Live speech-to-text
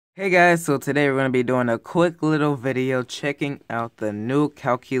Hey guys, so today we're going to be doing a quick little video checking out the new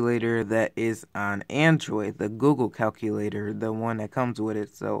calculator that is on Android, the Google calculator, the one that comes with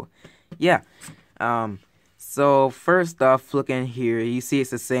it. So yeah, so first off, looking here, you see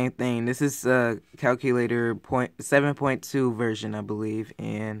it's the same thing. This is a calculator 7.2 version, I believe,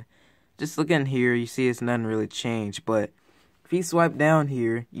 and just looking here, you see it's nothing really changed, but if you swipe down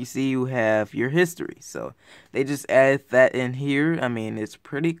here, you see you have your history. So they just added that in here. I mean, it's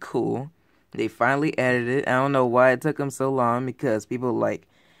pretty cool. They finally added it. I don't know why it took them so long, because people like,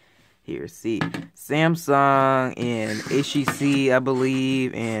 here, see, Samsung and HTC, I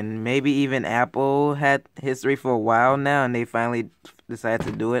believe, and maybe even Apple had history for a while now, and they finally decided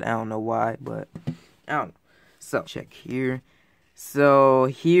to do it. I don't know why, but I don't know. So check here. So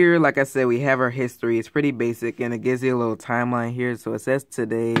here, like I said, we have our history. It's pretty basic, and it gives you a little timeline here. So it says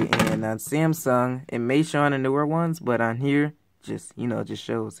today, and on Samsung, it may show on the newer ones, but on here, just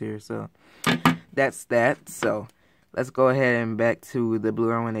shows here. So that's that. So let's go ahead and back to the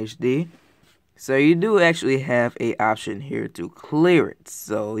Blu-ray One HD. So you do actually have a option here to clear it.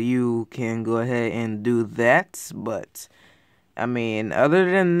 So you can go ahead and do that, but I mean, other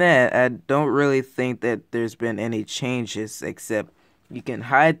than that, I don't really think that there's been any changes, except you can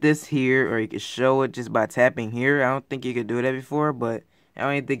hide this here, or you can show it just by tapping here. I don't think you could do that before, but I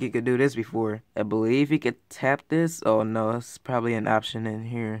don't even think you could do this before. I believe you could tap this. Oh no, it's probably an option in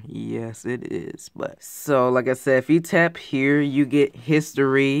here. Yes, it is. But so, like I said, if you tap here, you get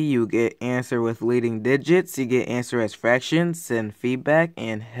history, you get answer with leading digits, you get answer as fractions, send feedback,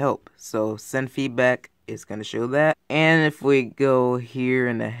 and help. So send feedback is going to show that. And if we go here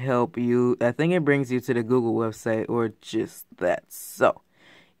in the help you, I think it brings you to the Google website, or just that. So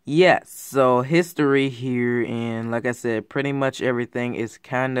yes, so history here, and like I said, pretty much everything is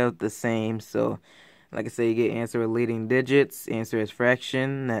kind of the same. So like I said, you get answer with leading digits, answer as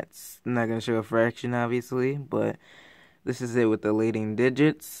fraction. That's not going to show a fraction, obviously, but this is it with the leading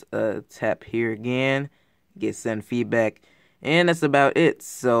digits. Tap here again, get send feedback. And that's about it.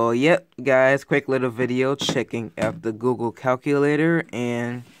 So, yep, guys, quick little video checking out the Google calculator.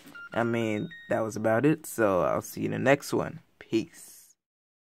 And, I mean, that was about it. So, I'll see you in the next one. Peace.